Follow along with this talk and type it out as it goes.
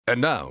And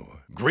now,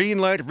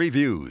 Greenlight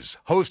Reviews,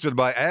 hosted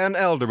by Ann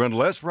Elder and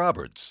Les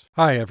Roberts.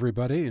 Hi,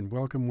 everybody, and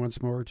welcome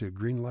once more to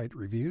Greenlight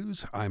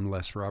Reviews. I'm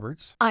Les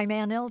Roberts. I'm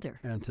Ann Elder.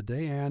 And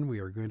today, Ann, we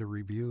are going to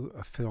review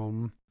a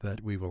film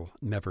that we will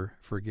never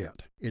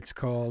forget. It's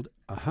called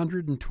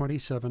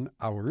 127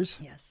 Hours.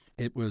 Yes.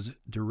 It was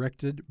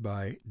directed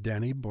by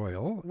Danny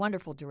Boyle.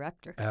 Wonderful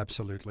director.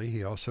 Absolutely.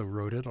 He also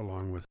wrote it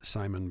along with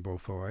Simon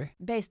Beaufoy.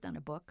 Based on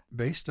a book.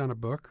 Based on a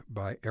book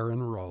by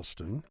Aron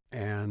Ralston.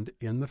 And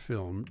in the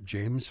film,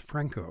 James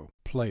Franco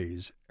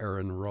plays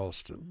Aron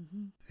Ralston.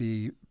 Mm-hmm.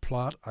 The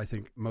plot, I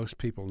think most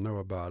people know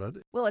about it.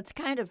 Well, it's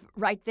kind of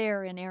right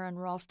there in Aron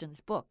Ralston's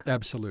book.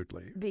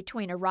 Absolutely.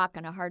 Between a Rock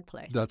and a Hard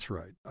Place. That's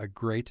right. A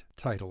great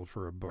title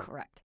for a book.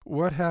 Correct.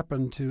 What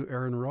happened to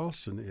Aron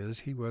Ralston is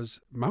he was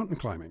mountain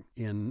climbing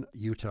in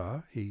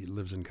Utah. He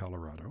lives in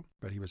Colorado,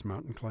 but he was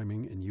mountain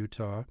climbing in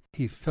Utah.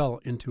 He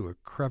fell into a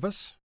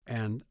crevice,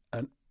 and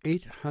an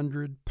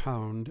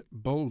 800-pound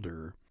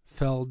boulder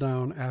fell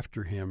down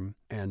after him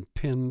and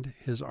pinned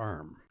his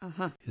arm,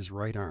 his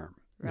right arm.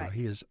 Right. Now,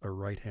 he is a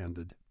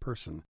right-handed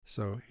person,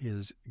 so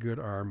his good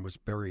arm was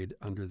buried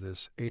under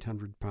this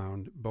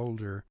 800-pound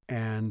boulder,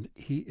 and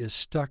he is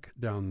stuck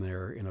down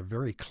there in a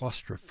very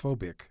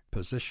claustrophobic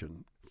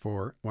position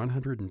for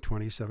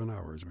 127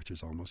 hours, which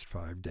is almost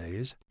 5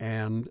 days.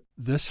 And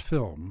this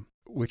film,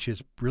 which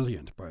is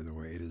brilliant, by the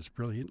way, it is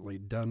brilliantly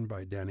done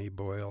by Danny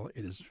Boyle.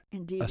 It is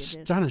Indeed,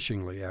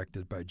 astonishingly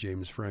acted by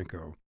James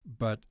Franco.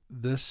 But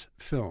this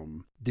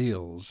film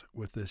deals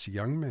with this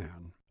young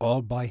man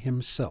all by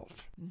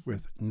himself,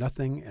 with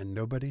nothing and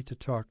nobody to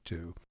talk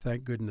to.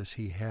 Thank goodness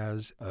he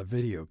has a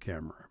video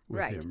camera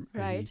with him,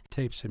 and he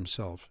tapes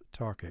himself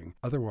talking.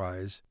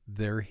 Otherwise,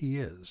 there he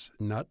is.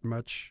 Not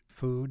much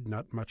food,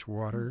 not much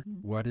water.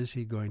 What is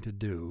he going to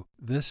do?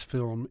 This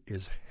film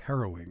is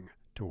harrowing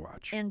to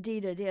watch.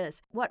 Indeed it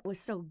is. What was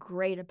so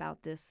great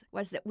about this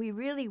was that we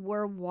really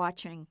were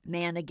watching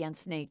man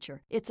against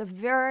nature. It's a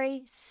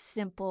very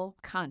simple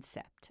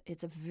concept.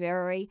 It's a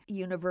very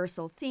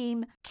universal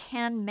theme.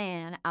 Can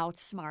man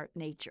outsmart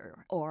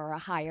nature or a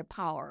higher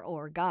power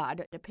or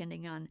God,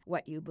 depending on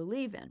what you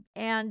believe in?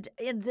 And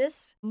in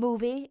this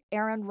movie,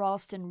 Aron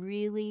Ralston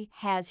really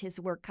has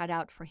his work cut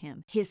out for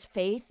him. His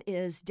faith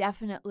is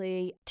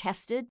definitely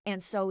tested,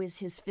 and so is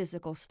his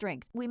physical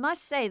strength. We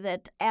must say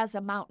that as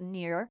a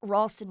mountaineer,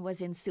 Ralston was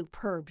in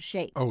superb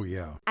shape. Oh,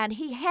 yeah. And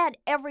he had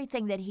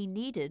everything that he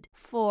needed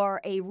for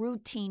a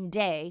routine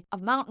day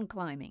of mountain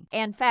climbing.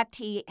 In fact,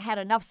 he had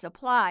enough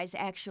supplies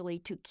actually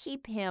to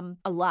keep him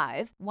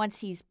alive once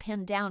he's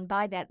pinned down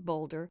by that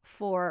boulder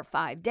for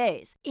 5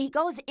 days. He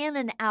goes in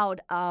and out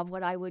of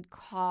what I would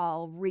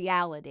call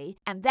reality,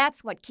 and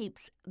that's what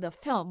keeps the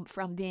film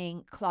from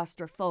being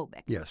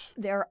claustrophobic. Yes.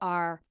 There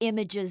are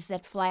images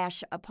that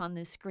flash upon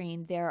the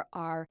screen. There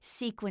are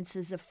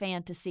sequences of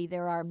fantasy.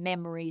 There are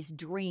memories,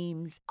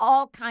 dreams.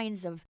 All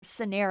kinds of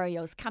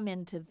scenarios come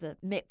into the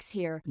mix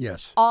here.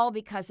 Yes. All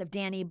because of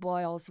Danny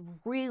Boyle's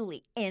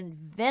really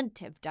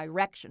inventive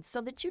direction,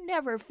 so that you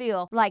never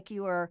feel like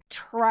you are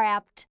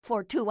trapped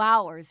for 2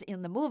 hours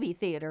in the movie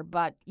theater,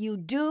 but you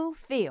do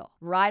feel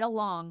right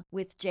along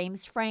with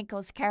James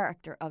Franco's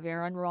character of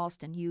Aron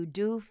Ralston. You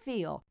do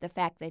feel the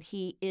fact that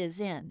he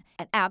is in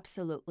an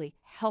absolutely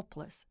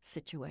helpless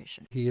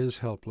situation. He is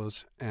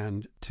helpless,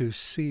 and to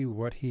see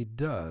what he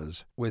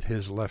does with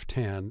his left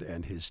hand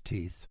and his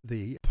teeth,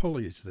 the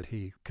pulleys that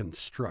he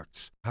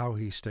constructs, how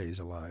he stays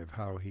alive,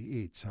 how he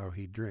eats, how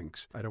he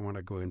drinks. I don't want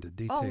to go into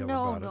detail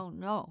about it.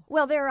 No.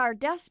 Well, there are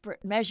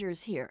desperate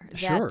measures here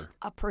that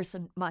a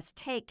person must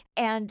take,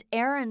 and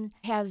Aron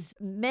has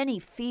many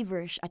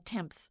feverish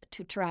attempts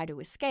to try to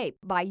escape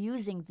by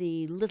using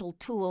the little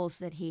tools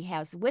that he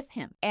has with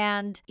him.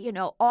 And,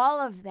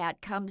 all of that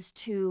comes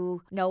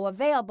to no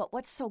avail, but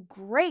what's so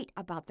great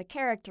about the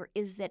character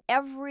is that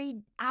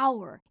every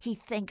hour he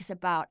thinks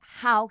about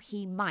how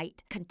he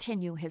might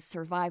continue his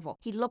survival.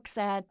 He looks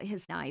at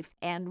his knife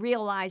and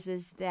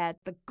realizes that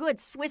the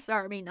good Swiss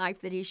Army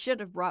knife that he should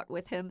have brought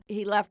with him,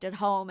 he left at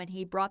home, and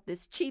he brought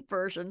this cheap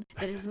version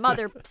that his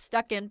mother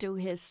stuck into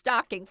his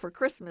stocking for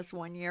Christmas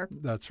one year.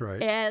 That's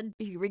right. And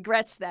he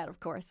regrets that, of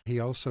course. He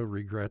also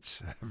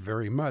regrets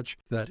very much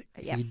that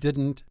Yes. he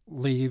didn't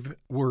leave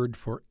word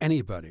for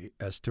anybody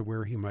as to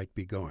where he might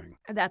be going.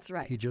 That's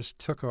right. He just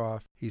took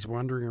off. He's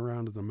wandering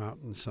around in the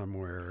mountains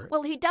somewhere.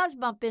 Well, he does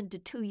bump into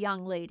two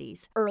young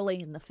ladies early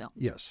in the film.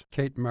 Yes.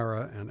 Kate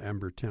Mara and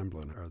Amber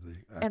Tamblyn are the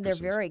actresses. And they're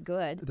very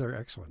good. They're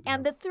excellent.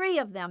 And the three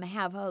of them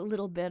have a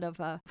little bit of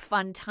a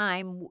fun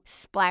time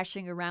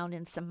splashing around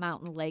in some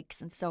mountain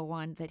lakes and so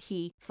on that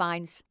he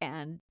finds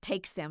and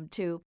takes them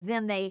to.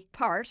 Then they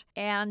part,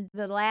 and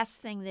the last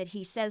thing that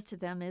he says to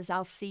them is,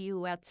 "I'll see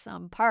you at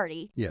some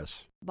party."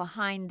 Yes.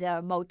 behind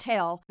a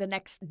motel the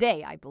next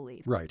day, I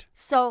believe. Right.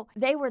 So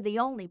they were the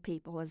only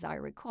people, as I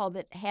recall,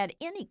 that had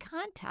any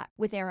contact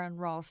with Aron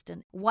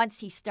Ralston once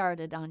he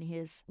started on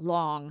his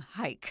long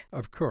hike.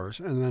 Of course.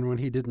 And then when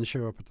he didn't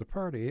show up at the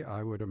party,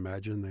 I would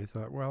imagine they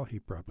thought, well, he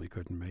probably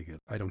couldn't make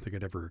it. I don't think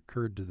it ever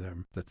occurred to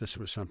them that this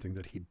was something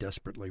that he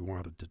desperately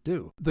wanted to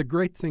do. The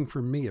great thing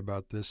for me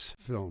about this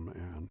film,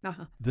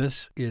 Anne,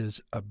 this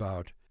is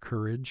about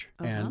courage,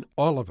 and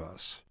all of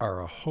us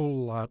are a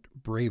whole lot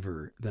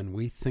braver than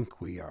we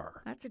think we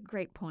are. That's a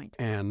great point.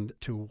 And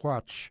to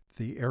watch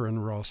the Aron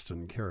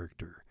Ralston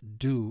character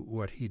do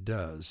what he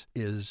does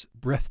is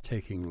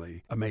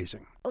breathtakingly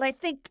amazing. Well, I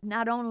think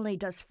not only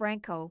does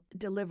Franco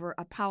deliver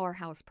a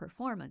powerhouse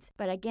performance,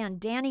 but again,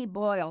 Danny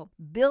Boyle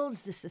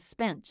builds the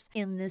suspense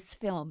in this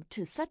film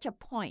to such a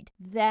point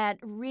that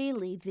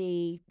really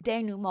the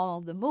denouement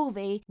of the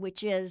movie,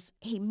 which is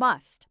he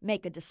must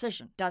make a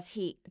decision. Does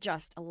he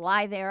just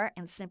lie there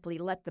and simply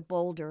let the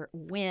boulder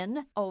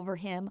win over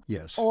him?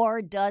 Yes.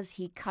 Or does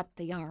he cut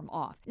the arm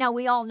off? Now,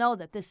 we all know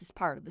that this is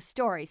part of the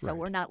story, so right.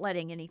 We're not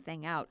letting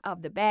anything out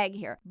of the bag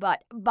here.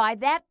 But by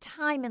that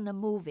time in the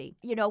movie,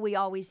 you know, we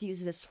always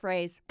use this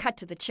phrase, cut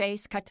to the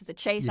chase, cut to the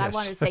chase. Yes. I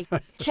want to say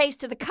chase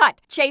to the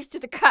cut, chase to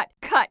the cut,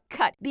 cut.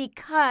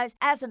 Because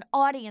as an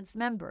audience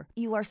member,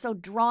 you are so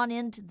drawn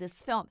into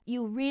this film.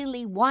 You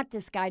really want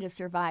this guy to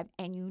survive,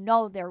 and you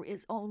know there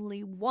is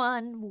only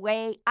one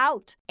way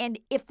out. And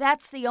if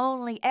that's the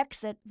only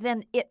exit,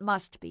 then it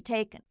must be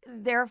taken.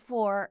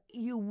 Therefore,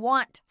 you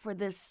want for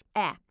this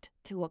act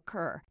to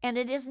occur. And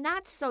it is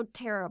not so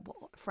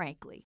terrible,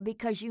 frankly,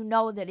 because you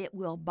know that it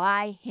will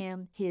buy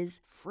him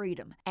his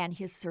freedom and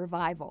his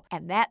survival.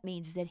 And that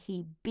means that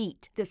he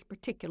beat this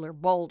particular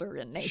boulder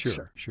in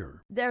nature.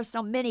 Sure. There's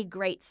so many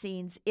great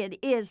scenes. It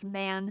is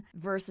man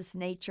versus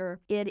nature.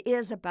 It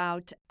is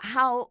about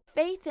how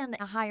faith in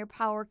a higher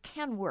power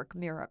can work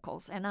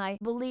miracles. And I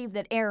believe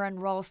that Aron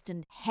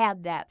Ralston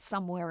had that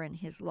somewhere in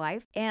his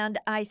life. And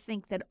I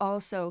think that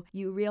also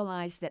you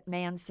realize that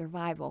man's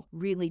survival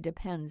really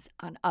depends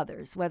on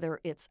others, whether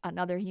it's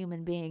another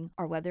human being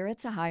or whether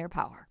it's a higher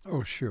power.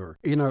 Oh, sure.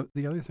 You know,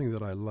 the other thing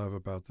that I love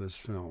about this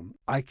film,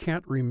 I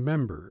can't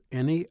remember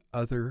any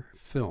other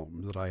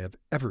film that I have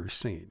ever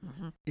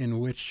seen in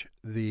which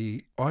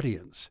the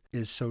audience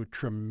is so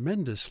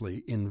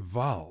tremendously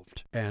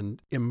involved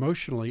and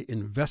emotionally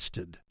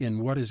invested in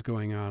what is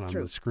going on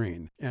the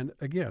screen. And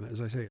again,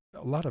 as I say,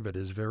 a lot of it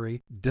is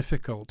very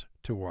difficult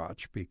to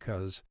watch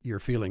because you're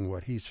feeling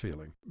what he's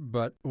feeling.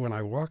 But when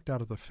I walked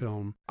out of the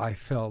film, I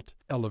felt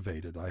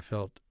elevated. I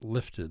felt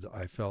lifted.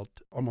 I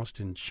felt almost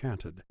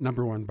enchanted.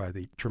 Number one, by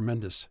the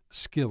tremendous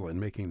skill in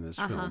making this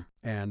film.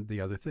 And the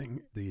other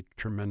thing, the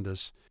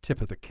tremendous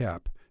tip of the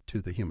cap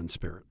to the human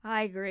spirit.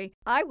 I agree.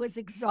 I was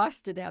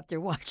exhausted after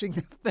watching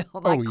the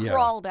film. I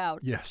crawled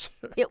out. Yes.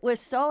 It was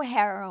so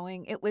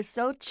harrowing. It was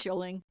so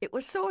chilling. It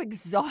was so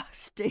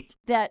exhausting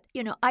that,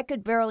 you know, I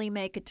could barely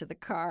make it to the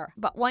car.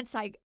 But once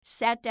I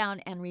sat down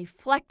and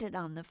reflected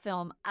on the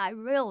film, I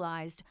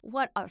realized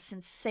what a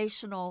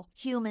sensational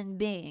human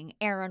being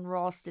Aron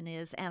Ralston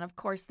is. And of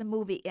course, the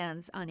movie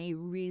ends on a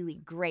really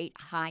great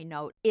high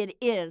note. It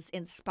is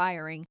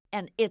inspiring,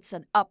 and it's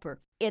an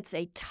upper. It's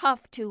a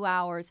tough 2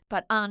 hours,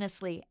 but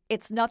honestly,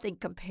 it's nothing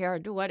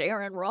compared to what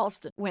Aron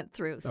Ralston went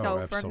through.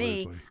 So for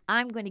me,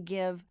 I'm going to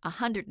give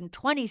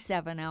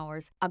 127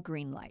 hours a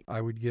green light.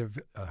 I would give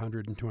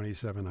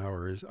 127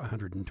 hours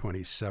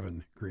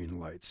 127 green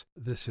lights.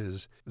 This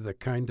is the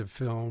kind of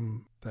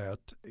film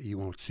that you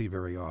won't see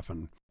very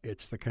often.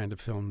 It's the kind of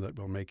film that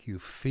will make you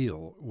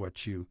feel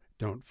what you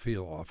don't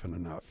feel often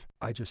enough.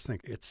 I just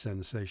think it's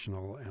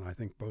sensational, and I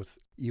think both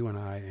you and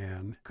I,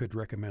 Anne, could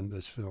recommend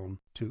this film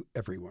to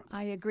everyone.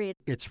 I agree.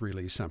 It's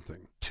really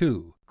something.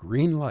 2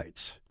 green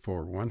lights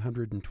for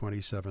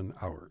 127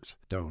 hours.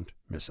 Don't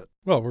miss it.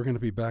 Well, we're going to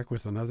be back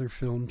with another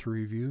film to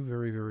review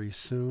very, very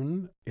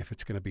soon. If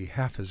it's going to be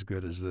half as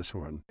good as this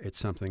one, it's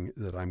something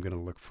that I'm going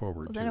to look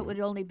forward to. Then it would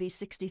only be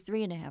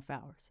 63 and a half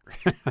hours.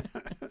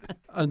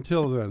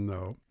 Until then,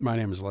 though, my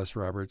name is Les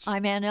Roberts.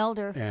 I'm Ann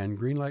Elder. And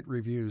Greenlight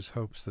Reviews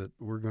hopes that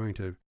we're going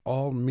to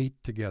all meet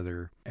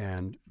together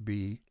and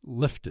be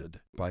lifted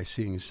by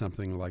seeing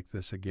something like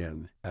this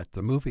again at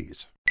the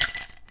movies.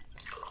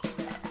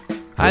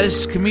 Hi,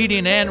 this is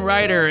comedian and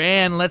writer,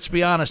 and let's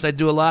be honest, I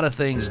do a lot of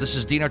things. This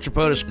is Dino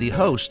Tripodis, the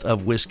host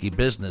of Whiskey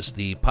Business,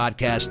 the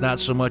podcast not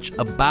so much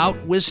about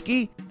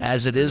whiskey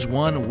as it is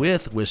one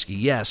with whiskey.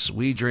 Yes,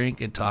 we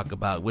drink and talk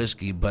about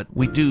whiskey, but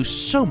we do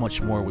so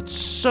much more with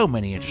so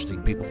many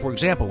interesting people. For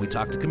example, we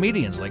talk to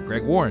comedians like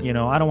Greg Warren. You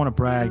know, I don't want to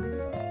brag,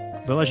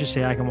 but let's just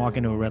say I can walk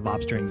into a Red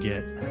Lobster and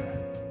get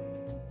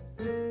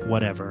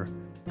whatever.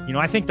 You know,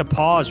 I think the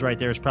pause right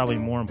there is probably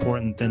more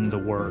important than the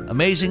word.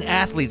 Amazing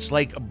athletes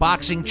like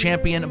boxing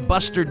champion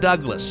Buster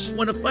Douglas.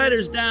 When a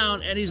fighter's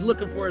down and he's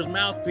looking for his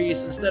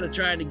mouthpiece instead of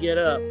trying to get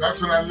up,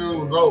 that's when I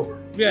knew it was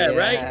over. Yeah,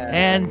 right?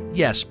 And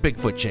yes,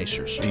 Bigfoot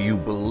chasers. Do you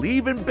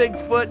believe in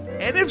Bigfoot?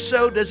 And if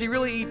so, does he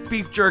really eat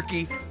beef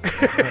jerky?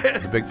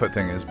 The Bigfoot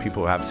thing is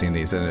people have seen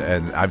these,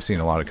 and I've seen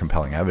a lot of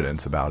compelling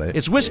evidence about it.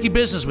 It's Whiskey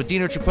Business with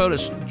Dino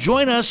Tripodis.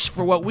 Join us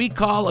for what we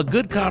call a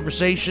good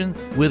conversation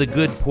with a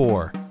good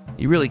pour.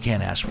 You really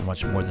can't ask for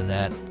much more than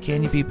that,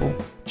 can you, people?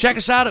 Check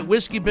us out at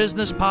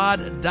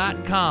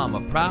whiskeybusinesspod.com,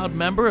 a proud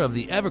member of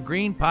the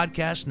Evergreen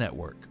Podcast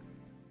Network.